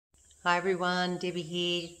Hi everyone, Debbie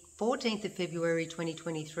here. 14th of February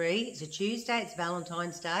 2023. It's a Tuesday, it's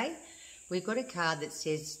Valentine's Day. We've got a card that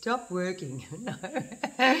says, stop working. No,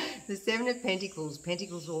 the Seven of Pentacles.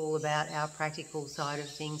 Pentacles are all about our practical side of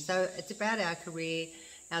things. So it's about our career,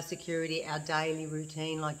 our security, our daily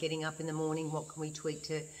routine, like getting up in the morning. What can we tweak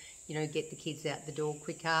to, get the kids out the door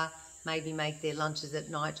quicker? Maybe make their lunches at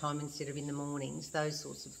night time instead of in the mornings, those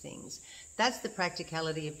sorts of things. That's the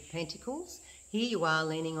practicality of the Pentacles. Here you are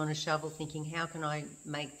leaning on a shovel thinking, how can I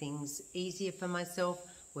make things easier for myself,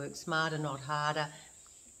 work smarter, not harder,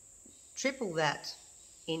 triple that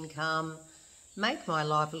income, make my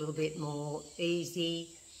life a little bit more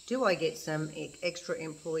easy. Do I get some extra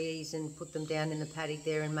employees and put them down in the paddock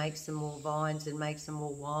there and make some more vines and make some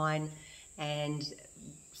more wine and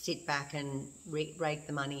sit back and rake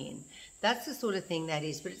the money in? That's the sort of thing that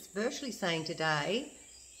is. But it's virtually saying today,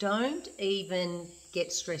 don't even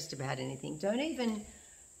get stressed about anything. Don't even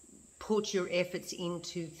put your efforts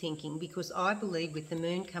into thinking, because I believe with the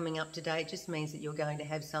moon coming up today, it just means that you're going to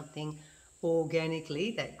have something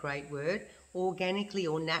organically, that great word, organically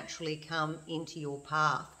or naturally come into your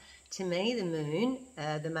path. To me, the moon,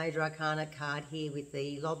 the Major Arcana card here with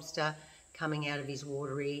the lobster coming out of his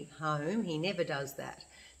watery home, he never does that.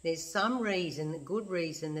 There's some reason, a good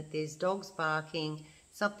reason, that there's dogs barking,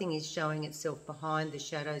 something is showing itself behind the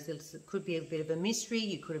shadows. It could be a bit of a mystery.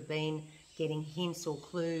 You could have been getting hints or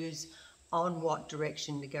clues on what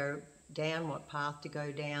direction to go down, what path to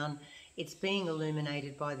go down. It's being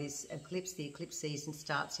illuminated by this eclipse. The eclipse season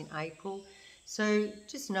starts in April. So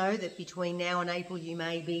just know that between now and April, you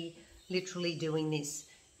may be literally doing this,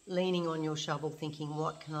 leaning on your shovel, thinking,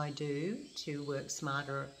 what can I do to work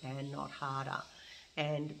smarter and not harder?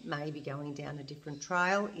 And maybe going down a different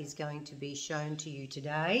trail is going to be shown to you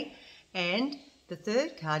today. And the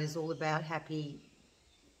third card is all about happy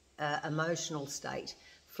emotional state.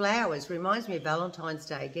 Flowers reminds me of Valentine's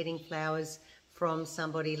Day, getting flowers from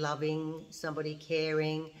somebody loving, somebody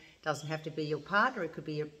caring. Doesn't have to be your partner, it could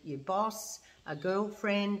be your boss, a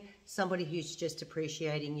girlfriend, somebody who's just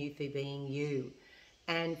appreciating you for being you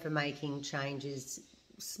and for making changes.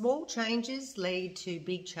 Small changes lead to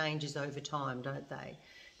big changes over time, don't they?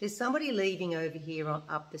 There's somebody leaving over here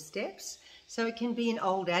up the steps, so it can be an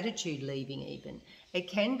old attitude leaving even. It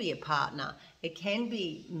can be a partner. It can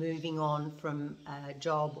be moving on from a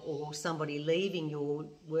job or somebody leaving your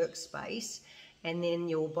workspace and then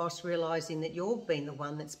your boss realising that you've been the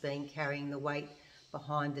one that's been carrying the weight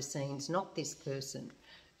behind the scenes, not this person.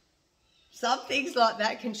 Some things like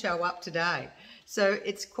that can show up today. So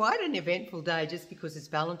it's quite an eventful day. Just because it's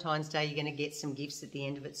Valentine's Day, you're going to get some gifts at the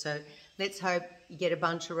end of it. So let's hope you get a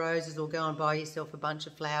bunch of roses or go and buy yourself a bunch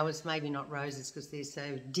of flowers. Maybe not roses because they're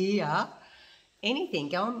so dear. Anything.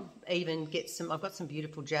 Go and even get some. I've got some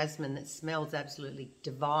beautiful jasmine that smells absolutely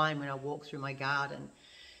divine when I walk through my garden.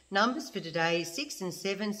 Numbers for today is 6 and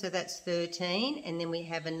 7, so that's 13. And then we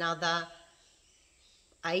have another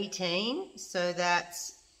 18, so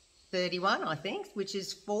that's 31, I think, which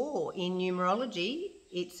is 4 in numerology.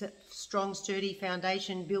 It's a strong, sturdy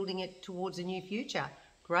foundation, building it towards a new future.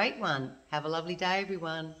 Great one. Have a lovely day,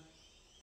 everyone.